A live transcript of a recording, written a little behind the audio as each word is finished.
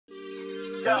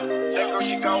Yeah, that girl,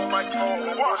 she got on my phone.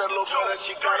 That little girl that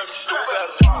she got in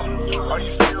the school. Are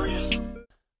you serious?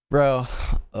 Bro,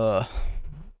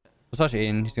 let's watch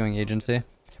Aiden. He's going agency.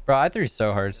 Bro, I threw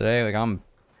so hard today. Like, I'm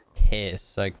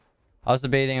pissed. Like, I was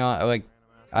debating on, like,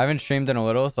 I haven't streamed in a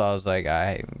little, so I was like,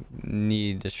 I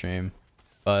need to stream.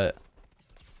 But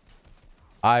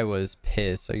I was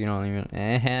pissed. So you don't even.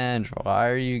 And why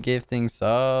are you gifting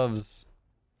subs?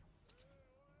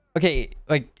 Okay,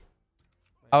 like,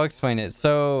 I'll explain it.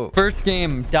 So first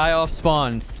game, die off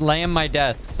spawn, slam my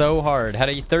desk so hard. Had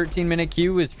a 13-minute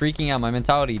queue, was freaking out. My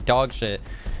mentality, dog shit.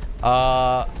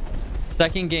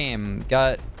 Second game,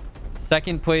 got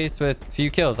second place with a few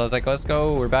kills. I was like, let's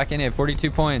go. We're back in it.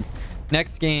 42 points.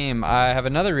 Next game, I have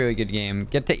another really good game.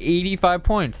 Get to 85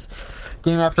 points.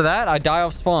 Game after that, I die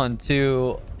off spawn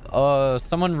to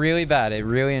someone really bad. It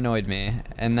really annoyed me.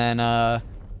 And then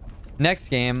next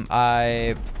game,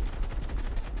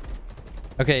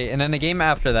 okay, and then the game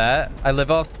after that, I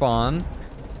live off spawn.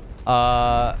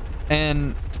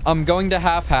 And I'm going to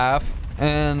half,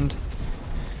 and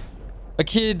a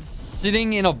kid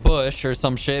sitting in a bush or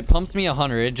some shit pumps me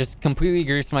 100, just completely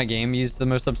griefs my game, used the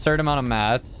most absurd amount of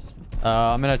mats.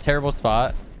 I'm in a terrible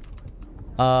spot.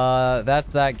 That's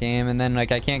that game. And then,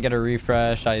 like, I can't get a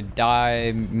refresh. I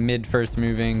die mid first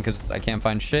moving because I can't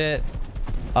find shit.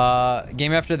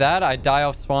 Game after that, I die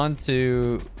off spawn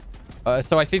to...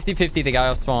 so I 50-50 the guy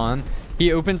off spawn.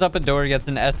 He opens up a door, gets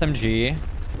an SMG.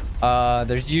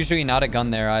 There's usually not a gun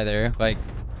there either. Like,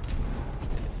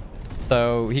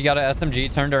 so he got an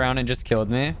SMG, turned around and just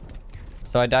killed me.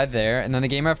 So I died there. And then the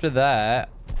game after that,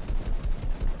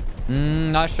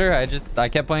 not sure. I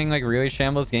kept playing like really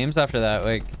shambles games after that.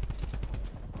 Like,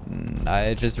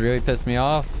 it just really pissed me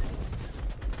off.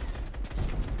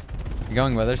 You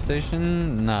going weather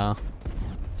station? No.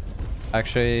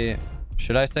 Actually,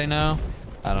 should I say no?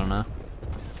 I don't know.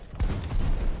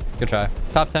 Good try.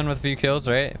 Top 10 with a few kills,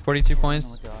 right? 42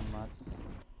 points.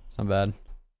 It's not bad.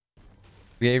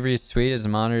 Avery's sweet. His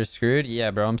monitor is screwed.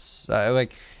 Yeah, bro.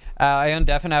 I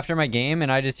undeafen after my game,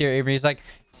 and I just hear Avery's like,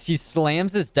 he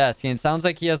slams his desk, and it sounds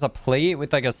like he has a plate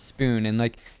with like a spoon, and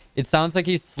like it sounds like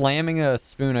he's slamming a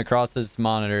spoon across his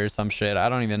monitor or some shit. I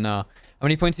don't even know. How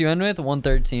many points you end with?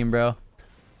 113, bro.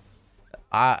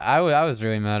 I was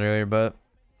really mad earlier, but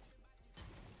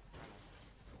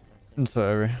it's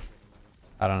whatever.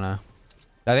 I don't know.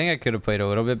 I think I could have played a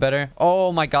little bit better.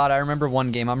 Oh my god, I remember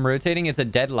one game. I'm rotating. It's a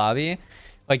dead lobby.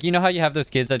 Like, you know how you have those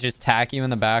kids that just tack you in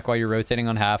the back while you're rotating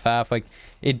on half? Like,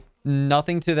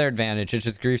 nothing to their advantage. It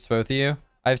just griefs both of you.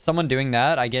 I have someone doing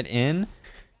that. I get in,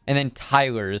 and then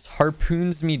Tyler's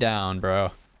harpoons me down,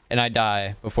 bro. And I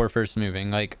die before first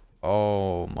moving. Like,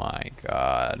 oh my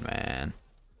god, man.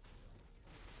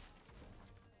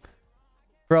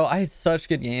 Bro, I had such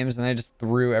good games, and I just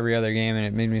threw every other game, and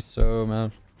it made me so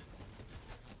mad.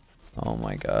 Oh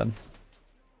my god.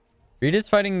 Reed is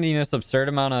fighting the most absurd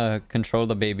amount of control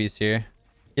the babies here.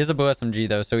 He has a blue SMG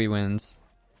though, so he wins.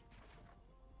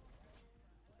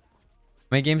 How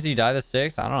many games did you die? The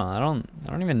 6? I don't know.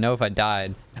 I don't even know if I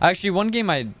died. Actually, one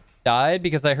game I died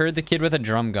because I heard the kid with a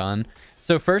drum gun.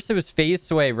 So first it was Phase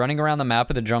Sway running around the map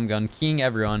with a drum gun, keying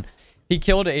everyone. He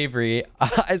killed Avery.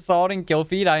 I saw it in kill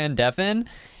feed. I undeafen,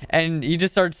 and he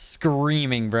just starts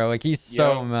screaming, bro. Like, he's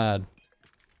so mad.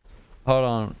 Hold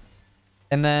on.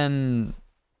 And then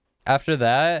after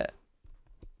that,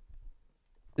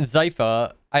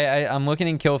 Zypha, I'm looking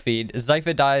in kill feed.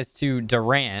 Zypha dies to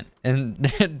Durant,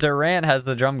 and Durant has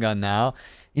the drum gun now.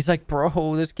 He's like,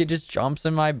 bro, this kid just jumps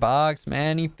in my box,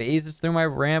 man. He phases through my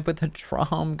ramp with a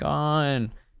drum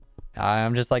gun.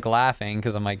 I'm just like laughing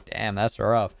because I'm like, damn, that's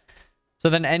rough. So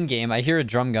then end game, I hear a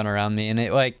drum gun around me, and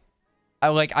it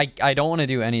I don't want to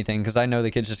do anything because I know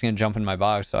the kid's just gonna jump in my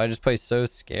box. So I just play so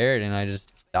scared, and I just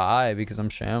die because I'm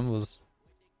shambles.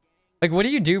 Like, what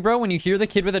do you do, bro, when you hear the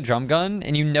kid with a drum gun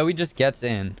and you know he just gets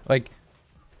in? Like,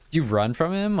 do you run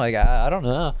from him? Like, I don't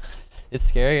know. It's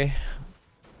scary.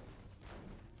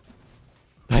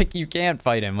 Like, you can't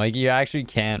fight him. Like, you actually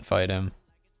can't fight him.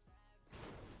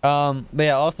 But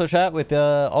yeah, also chat with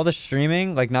all the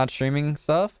streaming, like not streaming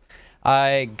stuff.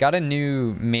 I got a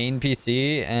new main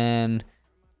PC and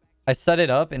I set it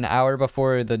up an hour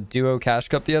before the Duo Cash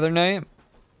Cup the other night.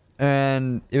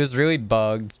 And it was really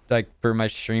bugged, like for my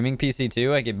streaming PC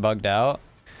too. Like, it bugged out.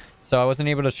 So I wasn't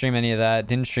able to stream any of that.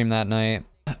 Didn't stream that night.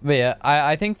 But yeah,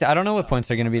 I think, I don't know what points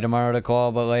are going to be tomorrow to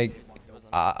call, but like,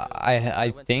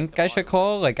 I think I should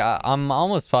call. Like, I'm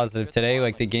almost positive today,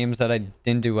 like the games that I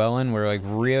didn't do well in were like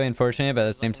really unfortunate, but at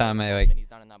the same time,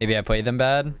 maybe I played them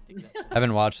bad. I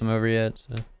haven't watched them over yet,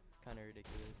 so.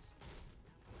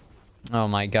 Oh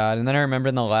my god. And then I remember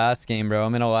in the last game, bro,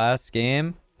 I'm in a last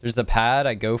game There's a pad.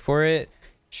 I go for it.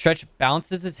 Stretch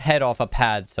bounces his head off a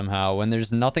pad somehow when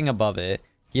there's nothing above it.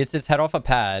 He hits his head off a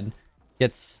pad.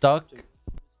 Gets stuck.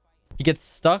 He gets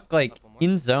stuck like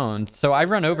in zone. So I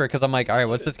run over because I'm like, all right,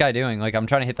 what's this guy doing? Like, I'm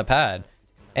trying to hit the pad.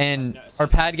 And our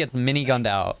pad gets minigunned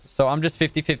out. So I'm just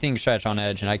 50-50ing Stretch on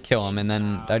edge and I kill him. And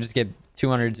then I just get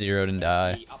 200 zeroed and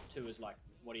die. Up to is like,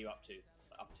 what are you up to?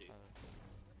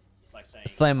 It's like saying,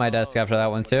 Slam my desk after that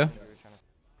one too.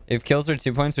 If kills are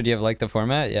 2 points, would you have liked the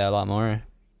format? Yeah, a lot more.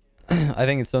 I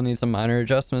think it still needs some minor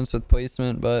adjustments with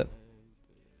placement, but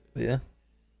yeah.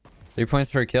 3 points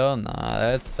per kill? Nah,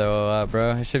 that's so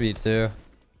bro. It should be 2.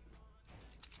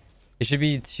 It should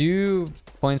be 2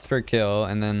 points per kill,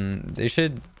 and then they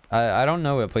should... I don't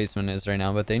know what placement is right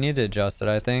now, but they need to adjust it,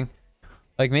 I think.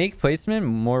 Like, make placement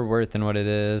more worth than what it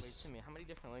is. How many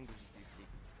different languages do you speak?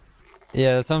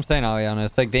 Yeah, that's what I'm saying, I'll be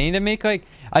honest. Like, they need to make, like...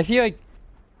 I feel like...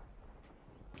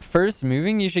 First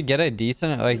moving, you should get a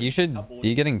decent... Like, you should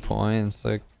be getting points.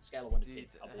 Like, scale of 1 to Dude,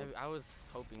 10. I was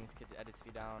hoping this kid edits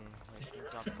me down.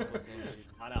 Like, drop some good thing, dude.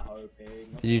 Kinda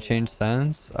hoping. did you change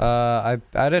sense? I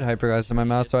added hyperguise to my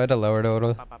mouse, so I had to lower it a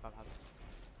little. Pop, pop, pop, pop.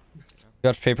 You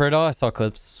watched Paper at all? I saw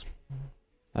clips.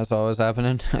 That's all was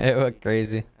happening. It looked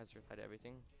crazy. Has replied to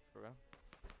everything, for real.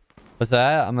 What's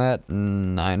that? I'm at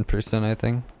 9%, I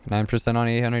think. 9% on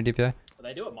 800 DPI. But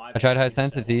they do it my I tried high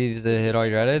sense. It's easy to hit all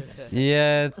your edits.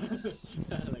 Yeah, it's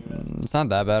not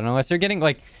that bad unless you're getting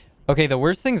like... Okay, the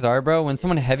worst things are, bro, when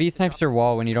someone heavy snipes your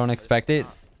wall when you don't expect it,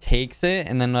 takes it,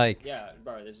 and then like Yeah,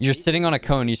 bro, you're sitting on a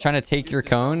cone. He's trying to take your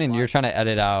cone, and you're trying to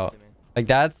edit out. Like,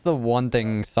 that's the one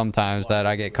thing sometimes that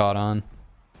I get caught on.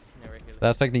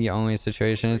 That's like the only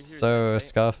situation. It's so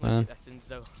scuffed, man.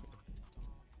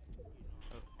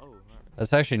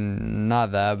 That's actually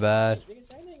not that bad.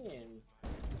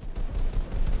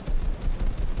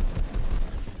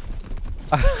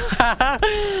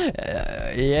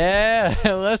 Yeah,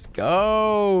 let's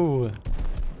go.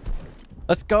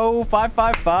 Let's go.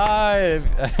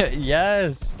 555.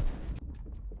 Yes.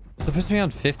 It's supposed to be on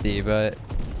 50, but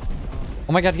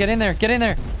oh my god, get in there. Get in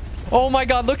there. Oh my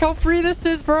god, look how free this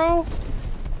is, bro.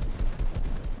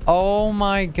 Oh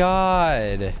my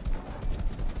god.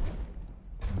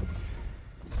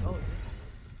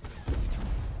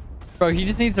 Bro, he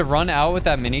just needs to run out with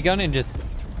that minigun and just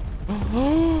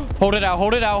hold it out,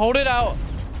 hold it out, hold it out.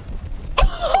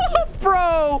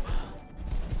 Bro.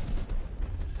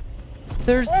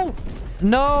 There's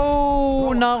no,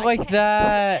 bro, not like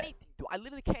that. I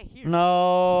literally can't hear.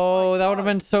 No, that would have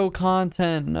been so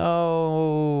content.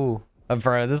 No.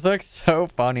 Bro, this looks so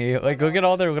funny. Like, look at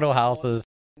all their little houses.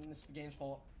 This is the game's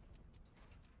fault.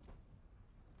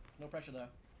 No pressure though.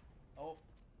 Oh.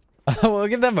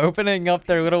 Look at them opening up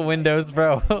their little windows,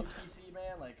 bro. PC,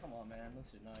 man, like, come on, man, this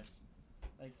is nice.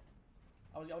 Like,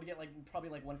 I would get like probably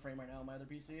like 1 frame right now on my other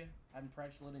PC. I haven't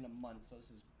practiced loading in a month, so this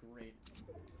is great.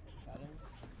 Padding,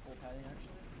 full padding actually.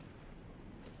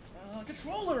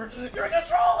 Controller! You're a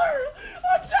controller!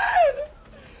 I'm dead!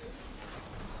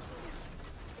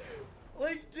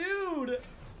 Like, dude!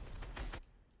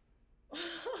 Like,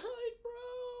 bro!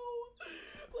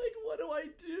 Like, what do I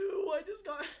do? I just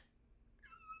got...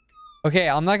 Okay,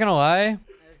 I'm not gonna lie.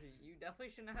 You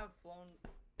definitely shouldn't have flown.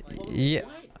 Like, Yeah,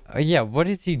 What? yeah. What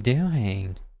is he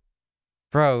doing,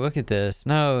 bro? Look at this.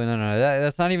 No, no, no.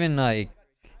 That's not even like.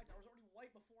 I was already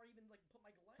white before I even like put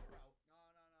my glider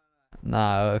out.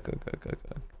 Nah, look.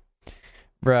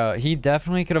 Bro, he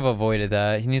definitely could have avoided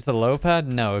that. He needs a low pad.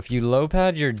 No, if you low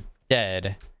pad, you're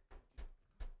dead.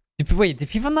 Wait, do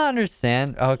people not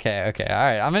understand? Okay, okay. All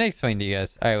right, I'm gonna explain to you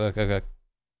guys. All right, look.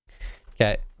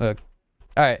 Okay, look.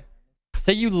 All right.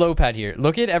 Say you low pad here.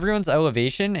 Look at everyone's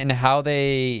elevation and how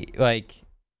they like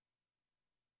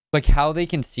how they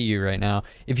can see you right now.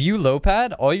 If you low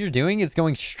pad, all you're doing is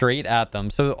going straight at them.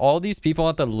 So all these people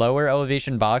at the lower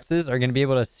elevation boxes are going to be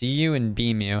able to see you and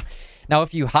beam you. Now,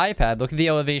 if you high pad, look at the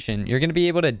elevation. You're going to be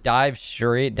able to dive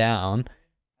straight down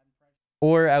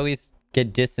or at least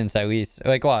get distance at least.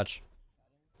 Like, watch.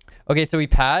 Okay, so he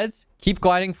pads. Keep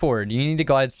gliding forward. You need to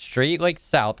glide straight like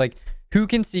south. Like, who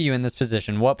can see you in this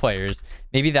position? What players?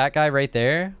 Maybe that guy right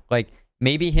there. Like,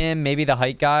 maybe him, maybe the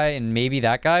height guy, and maybe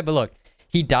that guy. But look,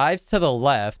 he dives to the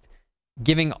left,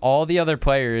 giving all the other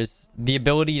players the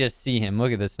ability to see him.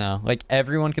 Look at this now. Like,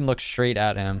 everyone can look straight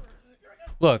at him.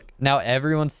 Look, now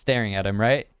everyone's staring at him,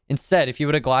 right? Instead, if you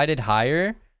would have glided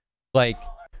higher, like...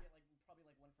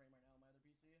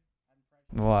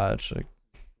 Watch.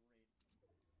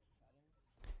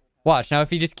 Watch. Now, if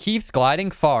he just keeps gliding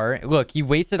far... Look, he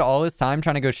wasted all his time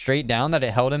trying to go straight down that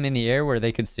it held him in the air where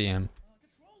they could see him.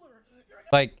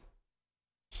 Like,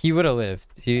 he would have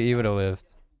lived. He would have lived.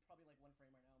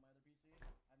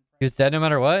 He was dead no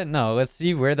matter what? No, let's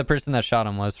see where the person that shot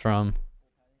him was from.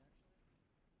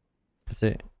 Let's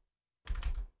see.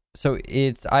 So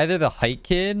it's either the height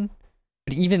kid,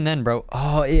 but even then, bro,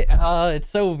 it's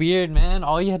so weird, man.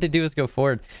 All you had to do was go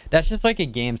forward. That's just like a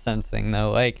game sense thing,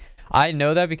 though. Like, I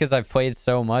know that because I've played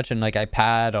so much and like I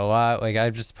pad a lot. Like,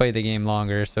 I've just played the game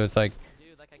longer, so it's like.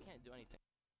 Dude, like I can't do anything.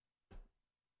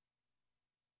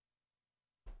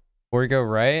 Or go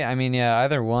right? I mean, yeah,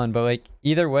 either one. But, like,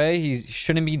 either way, he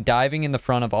shouldn't be diving in the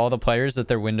front of all the players with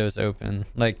their windows open.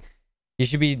 Like, he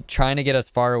should be trying to get as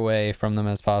far away from them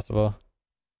as possible.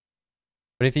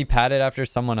 But if he padded after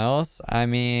someone else, I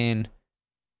mean...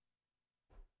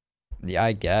 Yeah,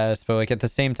 I guess. But, like, at the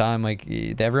same time, like,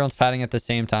 everyone's padding at the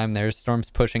same time. There's Storm's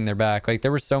pushing their back. Like,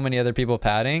 there were so many other people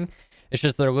padding. It's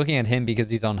just they're looking at him because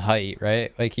he's on height,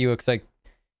 right? Like, he looks like...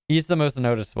 He's the most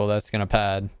noticeable that's going to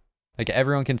pad. Like,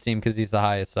 everyone can see him because he's the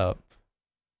highest up.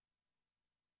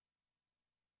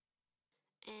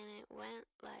 And it went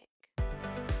like...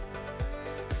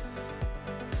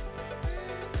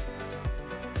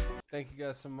 Thank you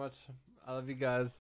guys so much. I love you guys.